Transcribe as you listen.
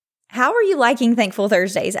how are you liking Thankful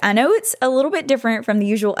Thursdays? I know it's a little bit different from the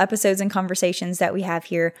usual episodes and conversations that we have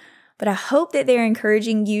here, but I hope that they're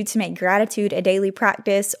encouraging you to make gratitude a daily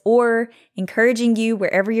practice, or encouraging you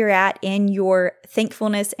wherever you're at in your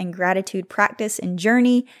thankfulness and gratitude practice and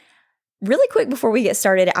journey. Really quick before we get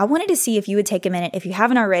started, I wanted to see if you would take a minute, if you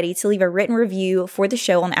haven't already, to leave a written review for the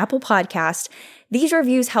show on Apple Podcast. These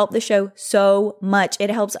reviews help the show so much. It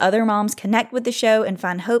helps other moms connect with the show and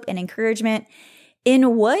find hope and encouragement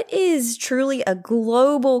in what is truly a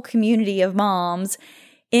global community of moms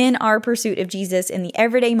in our pursuit of Jesus in the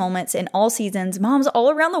everyday moments in all seasons. Moms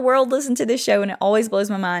all around the world listen to this show, and it always blows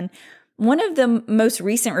my mind. One of the most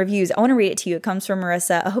recent reviews, I want to read it to you. It comes from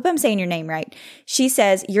Marissa. I hope I'm saying your name right. She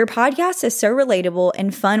says, "Your podcast is so relatable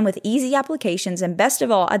and fun with easy applications. And best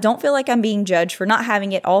of all, I don't feel like I'm being judged for not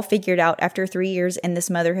having it all figured out after 3 years in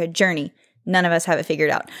this motherhood journey. None of us have it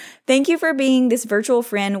figured out. Thank you for being this virtual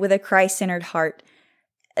friend with a Christ-centered heart."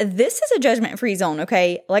 This is a judgment-free zone,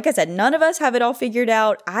 okay? Like I said, none of us have it all figured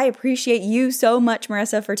out. I appreciate you so much,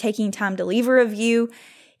 Marissa, for taking time to leave a review.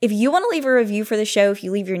 If you want to leave a review for the show, if you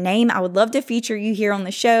leave your name, I would love to feature you here on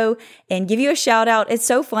the show and give you a shout out. It's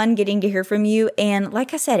so fun getting to hear from you. And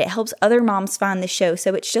like I said, it helps other moms find the show.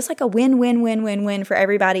 So it's just like a win-win-win-win-win for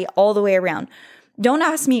everybody all the way around. Don't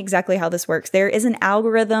ask me exactly how this works. There is an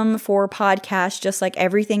algorithm for podcasts just like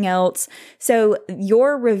everything else. So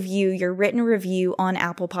your review, your written review on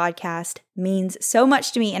Apple Podcast means so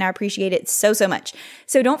much to me, and I appreciate it so, so much.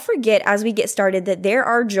 So don't forget, as we get started, that there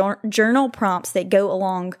are journal prompts that go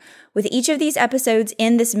along with each of these episodes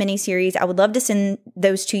in this mini series. I would love to send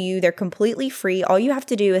those to you. They're completely free. All you have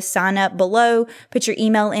to do is sign up below, put your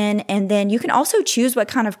email in, and then you can also choose what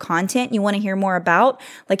kind of content you want to hear more about.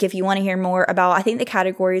 Like if you want to hear more about, I think the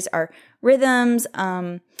categories are rhythms,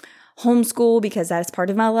 homeschool, because that's part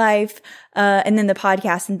of my life, and then the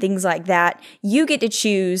podcast and things like that. You get to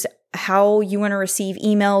choose how you want to receive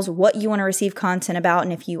emails, what you want to receive content about.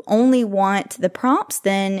 And if you only want the prompts,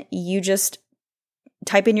 then you just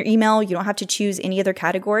type in your email. You don't have to choose any other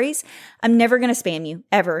categories. I'm never going to spam you,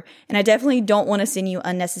 ever. And I definitely don't want to send you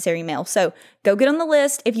unnecessary mail. So go get on the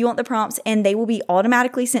list if you want the prompts, and they will be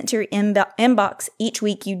automatically sent to your inbox each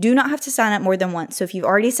week. You do not have to sign up more than once. So if you've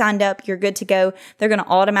already signed up, you're good to go. They're going to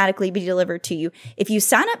automatically be delivered to you. If you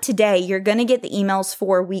sign up today, you're going to get the emails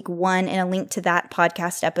for week 1 and a link to that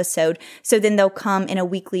podcast episode. So then they'll come in a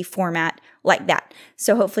weekly format like that.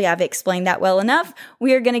 So hopefully I've explained that well enough.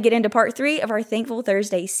 We are going to get into part 3 of our Thankful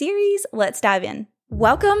Thursday series. Let's dive in.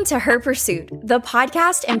 Welcome to Her Pursuit, the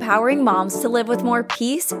podcast empowering moms to live with more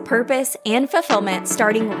peace, purpose, and fulfillment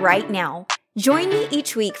starting right now. Join me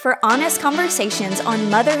each week for honest conversations on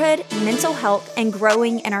motherhood, mental health, and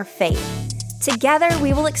growing in our faith. Together,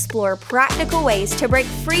 we will explore practical ways to break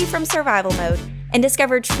free from survival mode and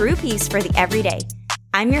discover true peace for the everyday.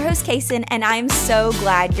 I'm your host, Kaysen, and I'm so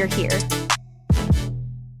glad you're here.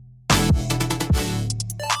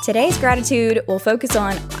 Today's gratitude will focus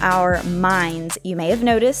on our minds. You may have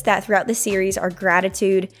noticed that throughout the series, our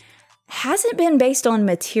gratitude hasn't been based on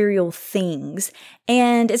material things.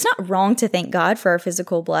 And it's not wrong to thank God for our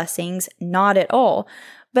physical blessings, not at all.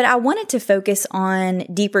 But I wanted to focus on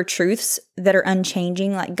deeper truths that are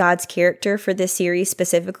unchanging, like God's character for this series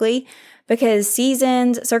specifically, because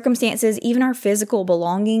seasons, circumstances, even our physical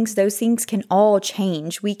belongings, those things can all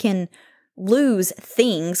change. We can lose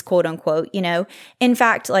things, quote unquote, In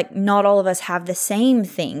fact, like not all of us have the same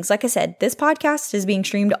things. Like I said, this podcast is being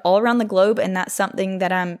streamed all around the globe, and that's something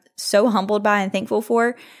that I'm so humbled by and thankful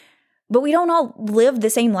for. But we don't all live the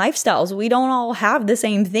same lifestyles. We don't all have the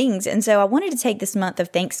same things. And so I wanted to take this month of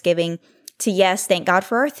Thanksgiving to, yes, thank God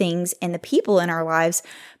for our things and the people in our lives,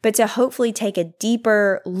 but to hopefully take a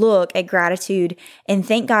deeper look at gratitude and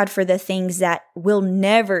thank God for the things that will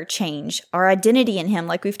never change. Our identity in Him,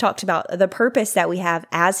 like we've talked about, the purpose that we have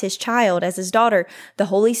as His child, as His daughter, the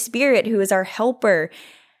Holy Spirit who is our helper.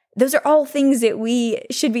 Those are all things that we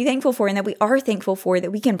should be thankful for and that we are thankful for,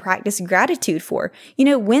 that we can practice gratitude for.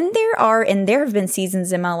 When there have been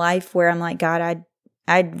seasons in my life where I'm like, God,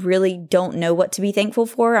 I really don't know what to be thankful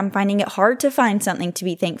for. I'm finding it hard to find something to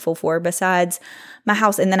be thankful for besides my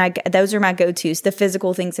house. And then those are my go-tos, the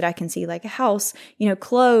physical things that I can see, like a house,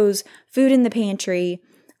 clothes, food in the pantry,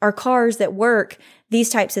 our cars that work, these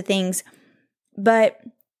types of things. But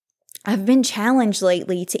I've been challenged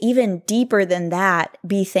lately to even deeper than that,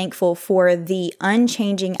 be thankful for the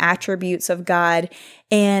unchanging attributes of God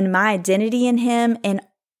and my identity in Him, and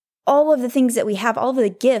all of the things that we have, all of the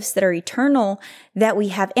gifts that are eternal that we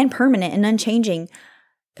have and permanent and unchanging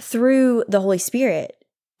through the Holy Spirit.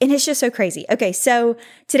 And it's just so crazy. Okay, so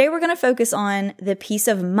today we're going to focus on the peace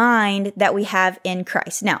of mind that we have in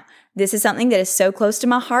Christ. Now, This is something that is so close to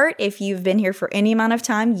my heart. If you've been here for any amount of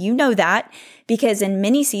time, you know that, because in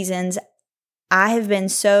many seasons, I have been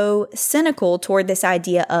so cynical toward this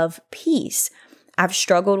idea of peace. I've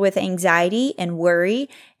struggled with anxiety and worry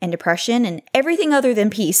and depression and everything other than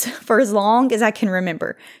peace for as long as I can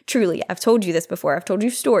remember. Truly, I've told you this before. I've told you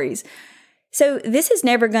stories. So this is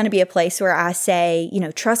never going to be a place where I say,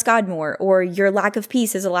 trust God more, or your lack of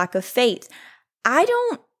peace is a lack of faith. I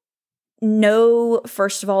don't know,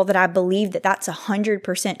 first of all, that I believe that that's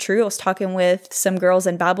 100% true. I was talking with some girls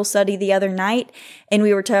in Bible study the other night, and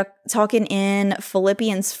we were talking in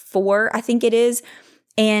Philippians 4, I think it is,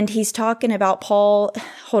 and he's talking about Paul.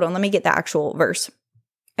 Hold on, let me get the actual verse.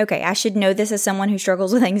 Okay, I should know this as someone who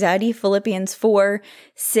struggles with anxiety. Philippians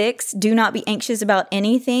 4:6, do not be anxious about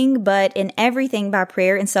anything, but in everything by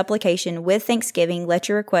prayer and supplication with thanksgiving, let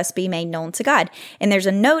your requests be made known to God. And there's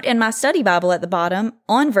a note in my study Bible at the bottom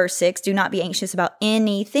on verse 6, do not be anxious about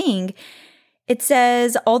anything. It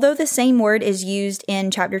says, although the same word is used in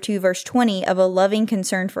chapter 2, verse 20 of a loving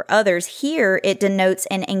concern for others, here it denotes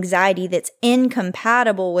an anxiety that's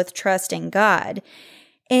incompatible with trusting God.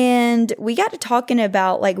 And we got to talking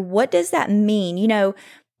about, what does that mean?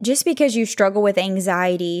 Just because you struggle with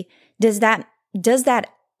anxiety, does that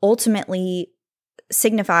ultimately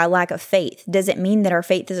signify a lack of faith? Does it mean that our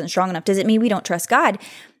faith isn't strong enough? Does it mean we don't trust God?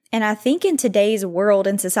 And I think in today's world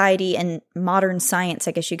and society and modern science,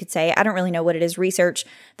 I guess you could say, I don't really know what it is, research,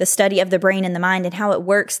 the study of the brain and the mind and how it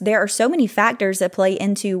works, there are so many factors that play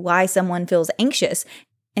into why someone feels anxious.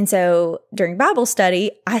 And so during Bible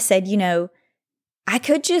study, I said, I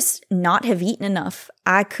could just not have eaten enough.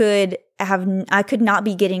 I could not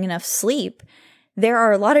be getting enough sleep. There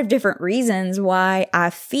are a lot of different reasons why I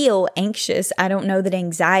feel anxious. I don't know that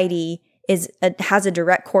anxiety has a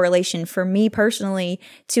direct correlation for me personally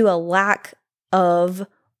to a lack of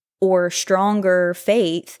or stronger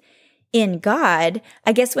faith in God.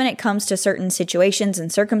 I guess when it comes to certain situations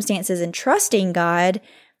and circumstances and trusting God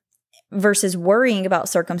versus worrying about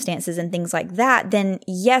circumstances and things like that, then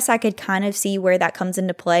yes, I could kind of see where that comes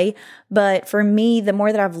into play. But for me, the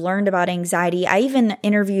more that I've learned about anxiety, I even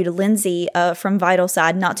interviewed Lindsay from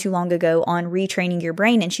VitalSide not too long ago on retraining your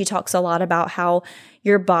brain. And she talks a lot about how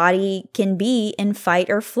your body can be in fight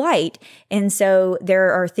or flight. And so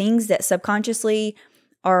there are things that subconsciously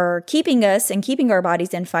are keeping us and keeping our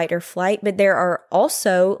bodies in fight or flight. But there are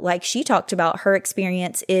also, like she talked about, her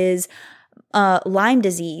experience is Lyme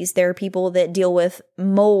disease. There are people that deal with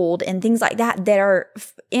mold and things like that are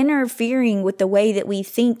interfering with the way that we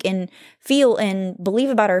think and feel and believe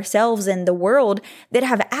about ourselves and the world, that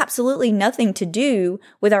have absolutely nothing to do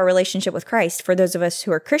with our relationship with Christ for those of us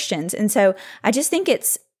who are Christians. And so I just think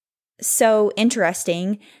it's so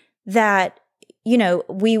interesting that,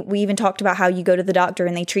 we even talked about how you go to the doctor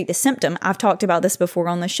and they treat the symptom. I've talked about this before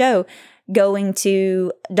on the show, going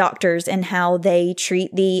to doctors and how they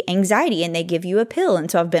treat the anxiety and they give you a pill. And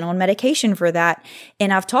so I've been on medication for that.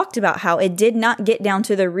 And I've talked about how it did not get down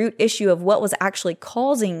to the root issue of what was actually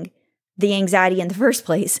causing the anxiety in the first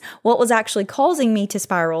place, what was actually causing me to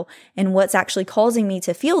spiral and what's actually causing me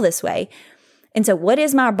to feel this way. And so what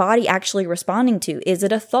is my body actually responding to? Is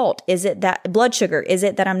it a thought? Is it that blood sugar? Is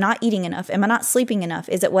it that I'm not eating enough? Am I not sleeping enough?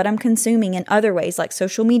 Is it what I'm consuming in other ways like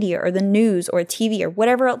social media or the news or TV or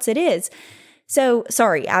whatever else it is? So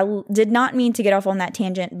sorry, I did not mean to get off on that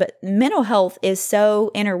tangent, but mental health is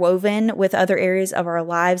so interwoven with other areas of our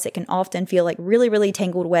lives. It can often feel like really, really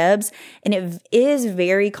tangled webs, and it is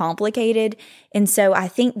very complicated. And so I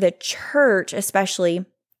think the church, especially,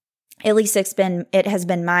 at least it has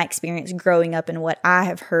been my experience growing up and what I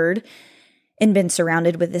have heard and been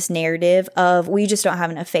surrounded with this narrative of, we just don't have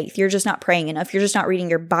enough faith. You're just not praying enough. You're just not reading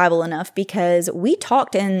your Bible enough. Because we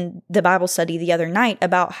talked in the Bible study the other night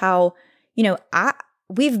about how,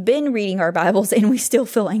 we've been reading our Bibles and we still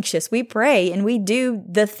feel anxious. We pray and we do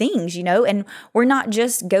the things, and we're not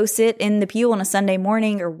just go sit in the pew on a Sunday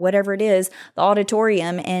morning or whatever it is, the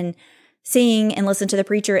auditorium, and sing and listen to the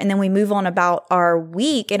preacher, and then we move on about our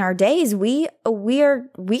week and our days. We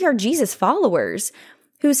are Jesus followers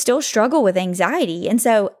who still struggle with anxiety. And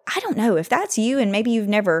so I don't know if that's you, and maybe you've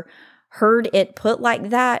never heard it put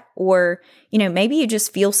like that, or maybe you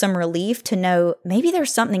just feel some relief to know maybe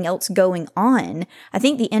there's something else going on. I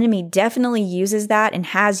think the enemy definitely uses that and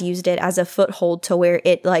has used it as a foothold to where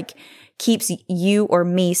it keeps you or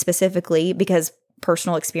me specifically, because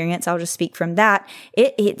personal experience, I'll just speak from that.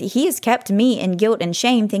 He has kept me in guilt and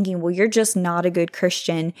shame, thinking, well, you're just not a good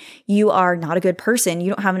Christian. You are not a good person. You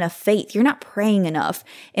don't have enough faith. You're not praying enough.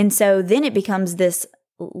 And so then it becomes this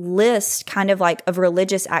list kind of like of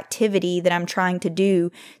religious activity that I'm trying to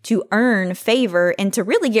do to earn favor and to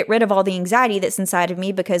really get rid of all the anxiety that's inside of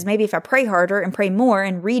me, because maybe if I pray harder and pray more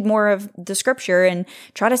and read more of the scripture and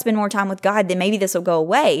try to spend more time with God, then maybe this will go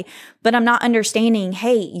away. But I'm not understanding,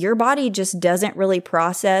 hey, your body just doesn't really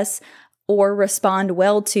process or respond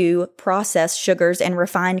well to processed sugars and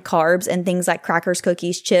refined carbs and things like crackers,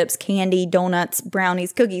 cookies, chips, candy, donuts,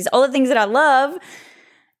 brownies, cookies, all the things that I love.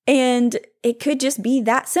 And it could just be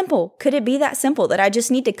that simple. Could it be that simple that I just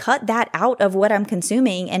need to cut that out of what I'm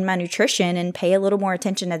consuming and my nutrition and pay a little more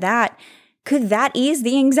attention to that? Could that ease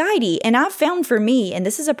the anxiety? And I've found for me, and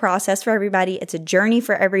this is a process for everybody, it's a journey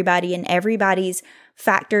for everybody, and everybody's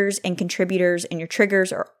factors and contributors and your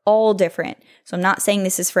triggers are all different. So I'm not saying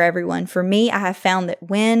this is for everyone. For me, I have found that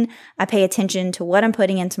when I pay attention to what I'm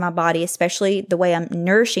putting into my body, especially the way I'm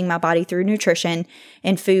nourishing my body through nutrition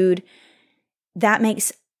and food, that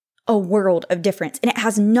makes a world of difference. And it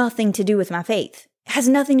has nothing to do with my faith. It has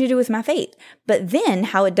nothing to do with my faith. But then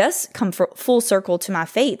how it does come full circle to my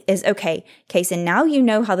faith is, okay, so now you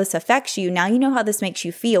know how this affects you. Now you know how this makes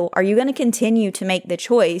you feel. Are you going to continue to make the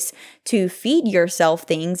choice to feed yourself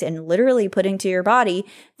things and literally put into your body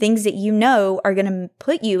things that you know are going to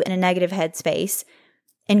put you in a negative headspace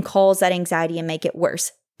and cause that anxiety and make it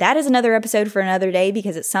worse? That is another episode for another day,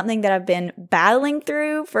 because it's something that I've been battling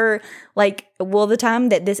through for the time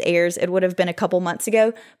that this airs, it would have been a couple months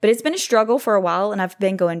ago, but it's been a struggle for a while, and I've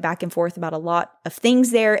been going back and forth about a lot of things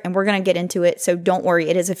there, and we're going to get into it. So don't worry,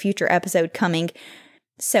 it is a future episode coming.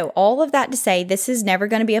 So all of that to say, this is never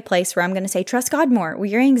going to be a place where I'm going to say, trust God more. Well,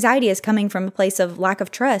 your anxiety is coming from a place of lack of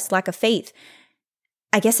trust, lack of faith.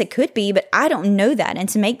 I guess it could be, but I don't know that. And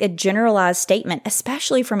to make a generalized statement,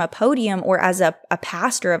 especially from a podium or as a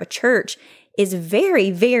pastor of a church, is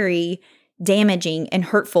very, very damaging and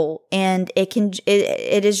hurtful. And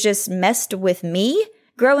it is just messed with me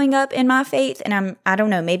growing up in my faith. And I don't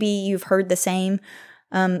know, maybe you've heard the same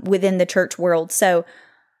within the church world. So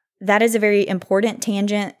that is a very important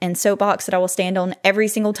tangent and soapbox that I will stand on every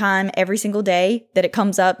single time, every single day that it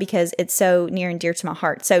comes up, because it's so near and dear to my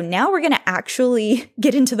heart. So now we're going to actually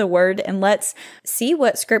get into the word and let's see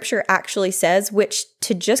what scripture actually says, which,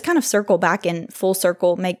 to just kind of circle back in full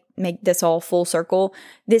circle, make this all full circle,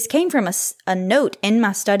 this came from a note in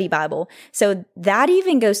my study Bible. So that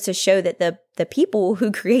even goes to show that the people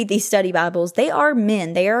who create these study Bibles, they are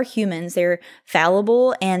men, they are humans, they're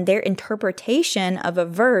fallible, and their interpretation of a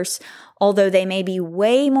verse, although they may be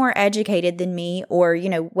way more educated than me or,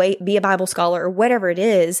 be a Bible scholar or whatever it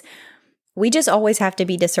is, we just always have to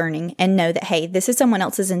be discerning and know that, hey, this is someone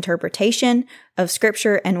else's interpretation of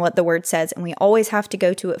scripture and what the word says. And we always have to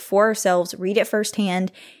go to it for ourselves, read it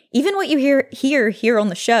firsthand. Even what you hear here on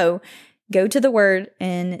the show, go to the word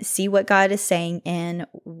and see what God is saying and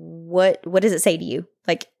what does it say to you?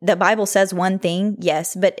 Like, the Bible says one thing,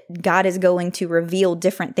 yes, but God is going to reveal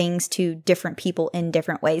different things to different people in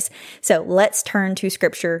different ways. So let's turn to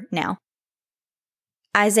scripture now.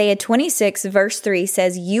 Isaiah 26 verse 3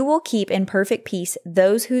 says, "You will keep in perfect peace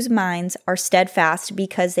those whose minds are steadfast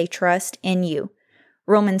because they trust in you."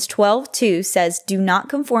 Romans 12:2 says, "Do not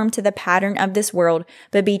conform to the pattern of this world,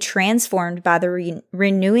 but be transformed by the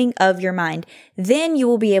renewing of your mind. Then you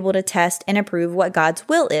will be able to test and approve what God's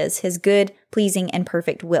will is, his good, pleasing, and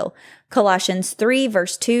perfect will." Colossians 3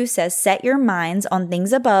 verse 2 says, "Set your minds on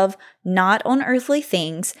things above, not on earthly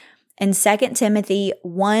things." And 2 Timothy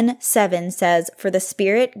 1:7 says, "For the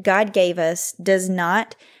Spirit God gave us does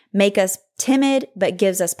not make us timid, but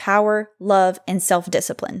gives us power, love, and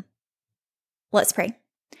self-discipline." Let's pray.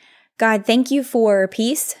 God, thank you for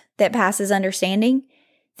peace that passes understanding.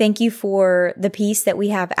 Thank you for the peace that we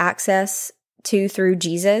have access to through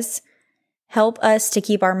Jesus. Help us to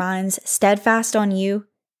keep our minds steadfast on you.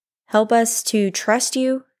 Help us to trust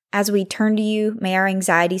you as we turn to you. May our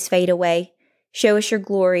anxieties fade away. Show us your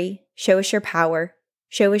glory. Show us your power.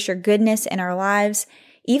 Show us your goodness in our lives.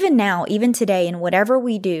 Even now, even today, in whatever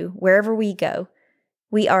we do, wherever we go,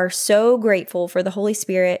 we are so grateful for the Holy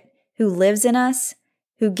Spirit who lives in us,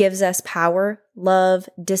 who gives us power, love,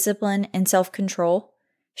 discipline, and self-control.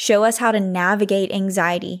 Show us how to navigate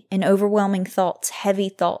anxiety and overwhelming thoughts, heavy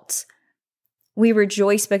thoughts. We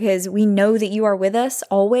rejoice because we know that you are with us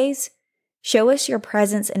always. Show us your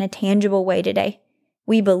presence in a tangible way today.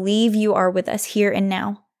 We believe you are with us here and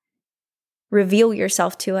now. Reveal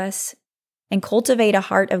yourself to us and cultivate a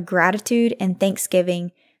heart of gratitude and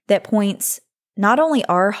thanksgiving that points not only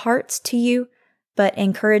our hearts to you, but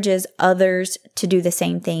encourages others to do the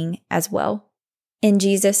same thing as well. In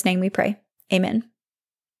Jesus' name we pray. Amen.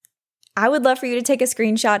 I would love for you to take a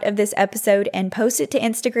screenshot of this episode and post it to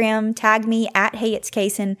Instagram, tag me at Hey It's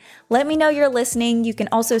Kaysen. Let me know you're listening. You can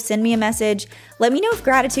also send me a message. Let me know if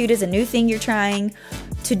gratitude is a new thing you're trying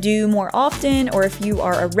to do more often, or if you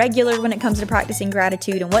are a regular when it comes to practicing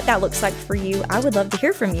gratitude and what that looks like for you. I would love to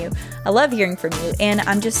hear from you. I love hearing from you. And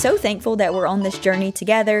I'm just so thankful that we're on this journey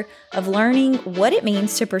together of learning what it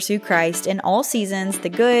means to pursue Christ in all seasons, the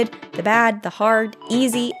good, the bad, the hard,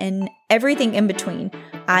 easy, and everything in between.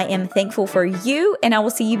 I am thankful for you, and I will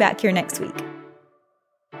see you back here next week.